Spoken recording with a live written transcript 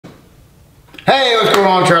Hey, what's going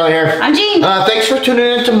on? Charlie here. I'm Jean. Thanks for tuning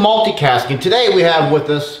in to Multicasking. Today we have with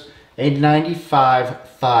us a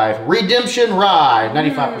 95.5 Redemption Rye.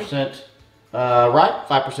 95% rye,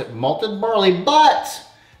 5% malted barley, but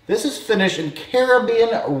this is finished in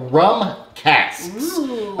Caribbean rum casks.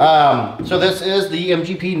 So this is the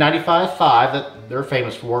MGP 95.5 that they're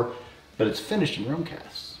famous for, but it's finished in rum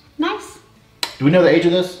casks. Nice. Do we know the age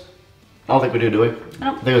of this? I don't think we do we?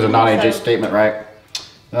 I think it was a non-age statement, right?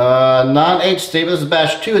 Non-age statement, this is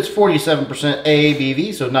batch 2, it's 47%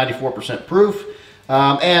 ABV, so 94% proof.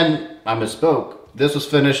 And I misspoke, this was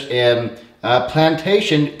finished in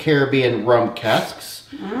Plantation Caribbean rum casks.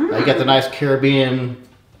 You got the nice Caribbean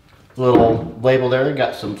little label there, you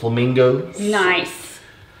got some flamingos. Nice.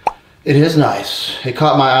 It is nice. It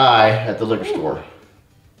caught my eye at the liquor store.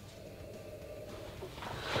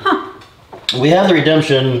 We have the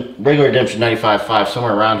regular Redemption 95.5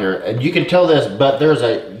 somewhere around here, and you can tell this, but there's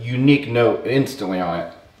a unique note instantly on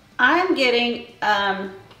it. I'm getting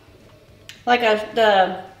like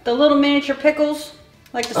the little miniature pickles,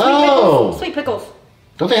 like the sweet pickles. Sweet pickles.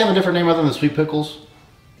 Don't they have a different name other than sweet pickles?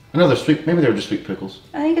 I know they're sweet. Maybe they're just sweet pickles.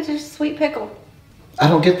 I think it's just sweet pickle. I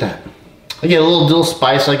don't get that. I get a little dill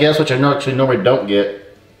spice, I guess, which I actually normally don't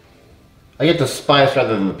get. I get the spice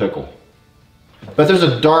rather than the pickle. But there's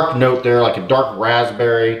a dark note there, like a dark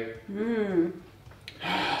raspberry.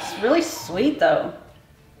 It's really sweet though.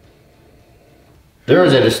 There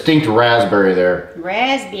is a distinct raspberry there.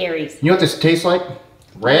 Raspberries. You know what this tastes like?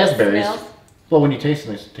 Raspberries. Smells. Well, when you taste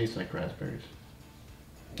them, they taste like raspberries.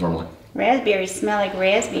 Normally. Raspberries smell like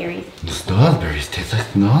raspberries. Strawberries taste like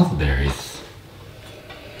strawberries.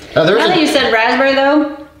 Now that you said raspberry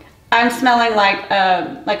though, I'm smelling like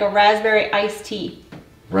a raspberry iced tea.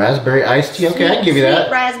 Raspberry iced tea. Okay, I can give you that.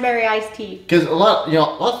 Sweet raspberry iced tea. Because a lot,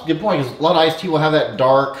 that's a good point. Because a lot of iced tea will have that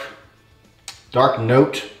dark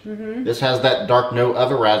note. This has that dark note of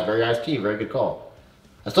a raspberry iced tea. Very good call.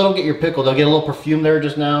 I still don't get your pickle. They'll get a little perfume there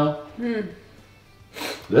just now.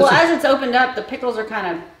 Well, as it's opened up, the pickles are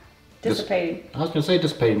kind of dissipating. I was going to say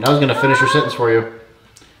dissipating. I was going to finish your sentence for you.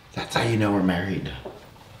 That's how you know we're married.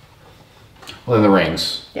 Well, then the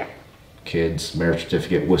rings. Yeah. Kids, marriage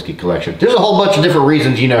certificate, whiskey collection. There's a whole bunch of different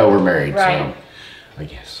reasons you know we're married. Right. So, I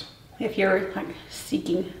guess. If you're like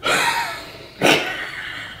seeking.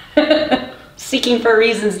 Seeking for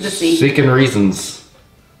reasons to see. Seeking reasons.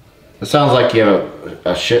 It sounds like you have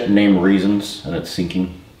a ship named Reasons and it's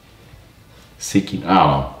sinking. Seeking. I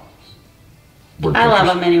don't know. I love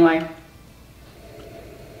them anyway.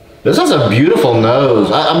 This has a beautiful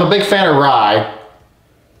nose. I'm a big fan of rye.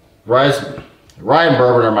 Rye and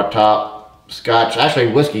bourbon are my top. Scotch,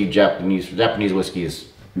 actually whiskey, Japanese whiskey is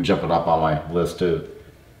jumping up on my list too.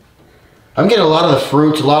 I'm getting a lot of the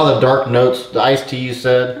fruits, a lot of the dark notes, the iced tea you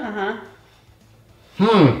said.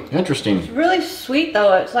 Interesting. It's really sweet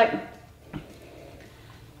though. It's like,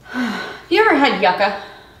 have you ever had yucca?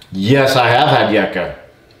 Yes, I have had yucca.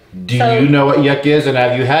 Do you know what yucca is, and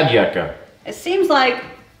have you had yucca? It seems like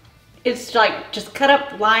it's like just cut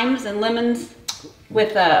up limes and lemons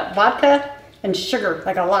with vodka and sugar,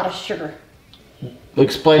 like a lot of sugar.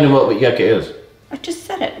 Explain to me what yucca is. I just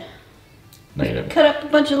said it. No, you didn't. Cut up a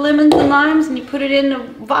bunch of lemons and limes and you put it in the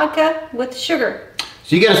vodka with sugar.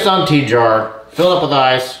 So you get a sun tea jar, fill it up with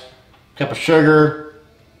ice, cup of sugar,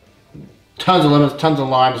 tons of lemons, tons of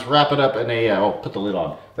limes, wrap it up in a, put the lid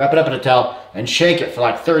on. Wrap it up in a towel and shake it for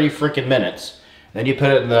like 30 freaking minutes. Then you put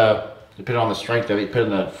it depending on the strength of it, you put it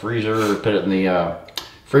in the freezer or put it in the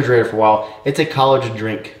refrigerator for a while. It's a college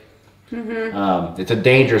drink. It's a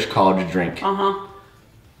dangerous college drink.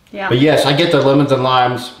 Yeah. But yes, I get the lemons and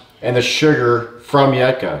limes and the sugar from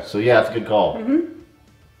yucca. So yeah, it's a good call. I'm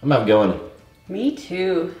gonna have going. Me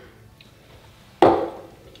too.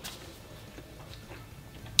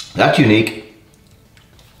 That's unique.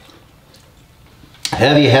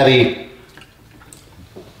 Heavy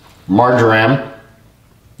marjoram.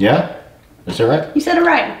 Yeah? Is that right? You said it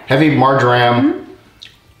right. Heavy marjoram.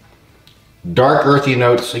 Dark earthy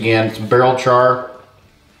notes again, some barrel char.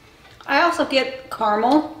 I also get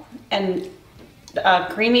caramel and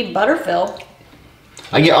creamy butterfill.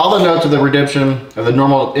 I get all the notes of the Redemption of the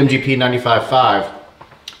normal MGP 95.5,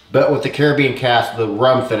 but with the Caribbean cask, the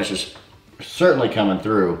rum finish is certainly coming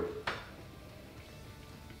through.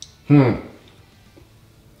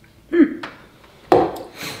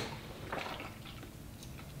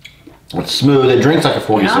 It's smooth. It drinks like a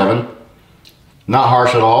 47. Yeah. Not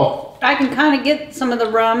harsh at all. I can kind of get some of the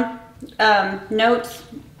rum notes.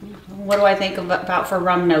 What do I think about for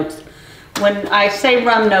rum notes? When I say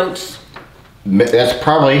rum notes, that's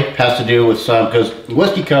probably has to do with some, because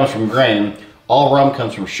whiskey comes from grain. all rum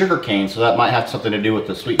comes from sugar cane, so that might have something to do with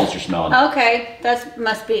the sweetness you're smelling. Okay, that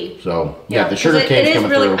must be. So yeah, the sugar cane's coming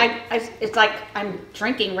really, through. It's like I'm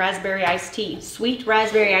drinking raspberry iced tea, sweet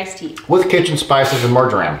raspberry iced tea. With kitchen spices and more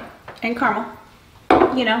Dram. And caramel,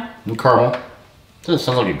 you know. And caramel. This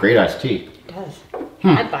sounds like a great iced tea. It does.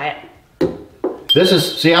 I'd buy it. This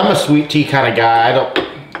is, see, I'm a sweet tea kind of guy. I don't,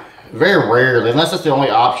 very rarely, unless that's the only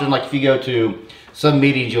option. Like if you go to some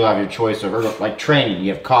meetings, you'll have your choice of, like training,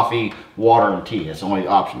 you have coffee, water, and tea. That's the only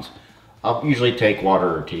options. I'll usually take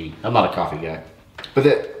water or tea. I'm not a coffee guy.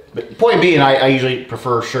 But point being, I usually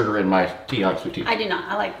prefer sugar in my tea. I like sweet tea. I do not.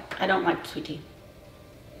 I don't like sweet tea.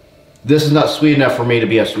 This is not sweet enough for me to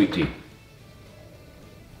be a sweet tea.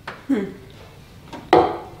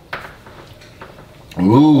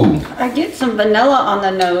 Ooh. I get some vanilla on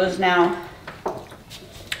the nose now.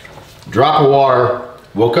 Drop of water.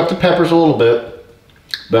 Woke up the peppers a little bit,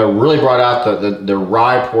 but it really brought out the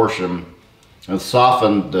rye portion and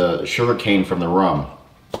softened the sugar cane from the rum.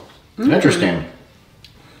 Interesting.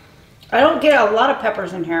 I don't get a lot of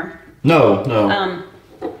peppers in here. No, no.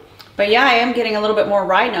 But yeah, I am getting a little bit more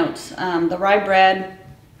rye notes. The rye bread,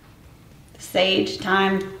 sage,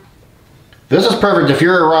 thyme. This is perfect if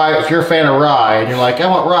you're a fan of rye and you're like, I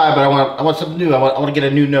want rye, but I want something new. I want to get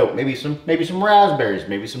a new note. Maybe some raspberries,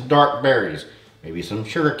 maybe some dark berries, maybe some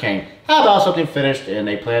sugar cane. How about something finished in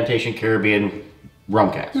a Plantation Caribbean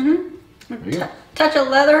rum cask? Touch of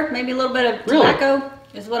leather, maybe a little bit of tobacco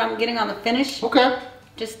is what I'm getting on the finish. Okay.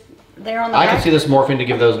 Just there on the I back. can see this morphing to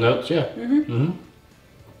give those notes. Yeah.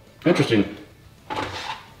 Interesting.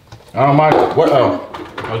 I don't mind. What? Oh,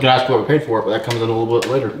 I was gonna ask what we paid for it, but that comes in a little bit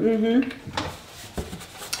later.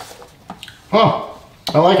 Huh.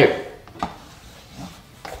 I like it.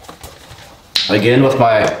 Again, with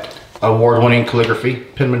my award-winning calligraphy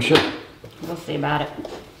penmanship. We'll see about it.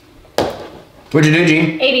 What'd you do,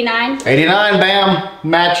 Gene? 89. 89, bam,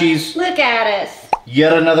 matchies. Look at us.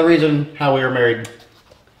 Yet another reason how we were married.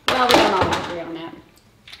 Well, we don't always agree on that.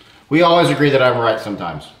 We always agree that I'm right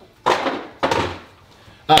sometimes.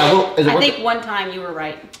 I think one time you were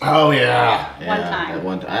right. Oh yeah.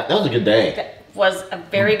 One time. That was a good day. That was a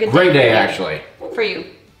very good day. Great day, actually. For you.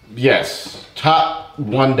 Yes. Top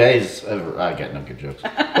 1 days ever. I got no good jokes.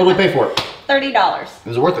 What did we pay for it? $30.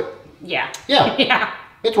 Is it worth it? Yeah. Yeah. Yeah.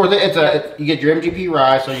 It's worth it. You get your MGP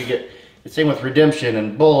rye, so you get the same with Redemption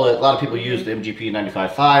and Bullet. A lot of people use the MGP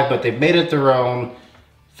 95.5, but they've made it their own.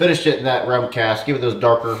 Finished it in that rum cask. Give it those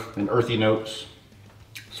darker and earthy notes.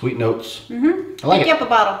 Sweet notes. I like it. Pick up a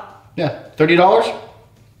bottle. Yeah. $30?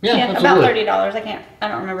 Yeah, about $30. I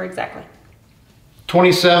don't remember exactly.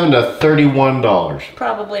 $27 to $31.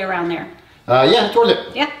 Probably around there. Yeah, it's worth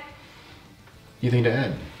it. Yeah. Anything to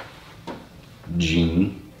add?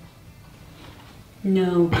 Gene.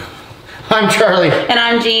 No. I'm Charlie. And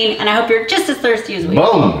I'm Jean, and I hope you're just as thirsty as we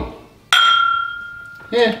are. Boom.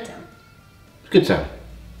 Yeah. Good sound.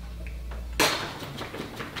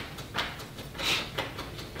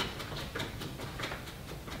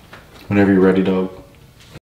 Whenever you're ready, dog.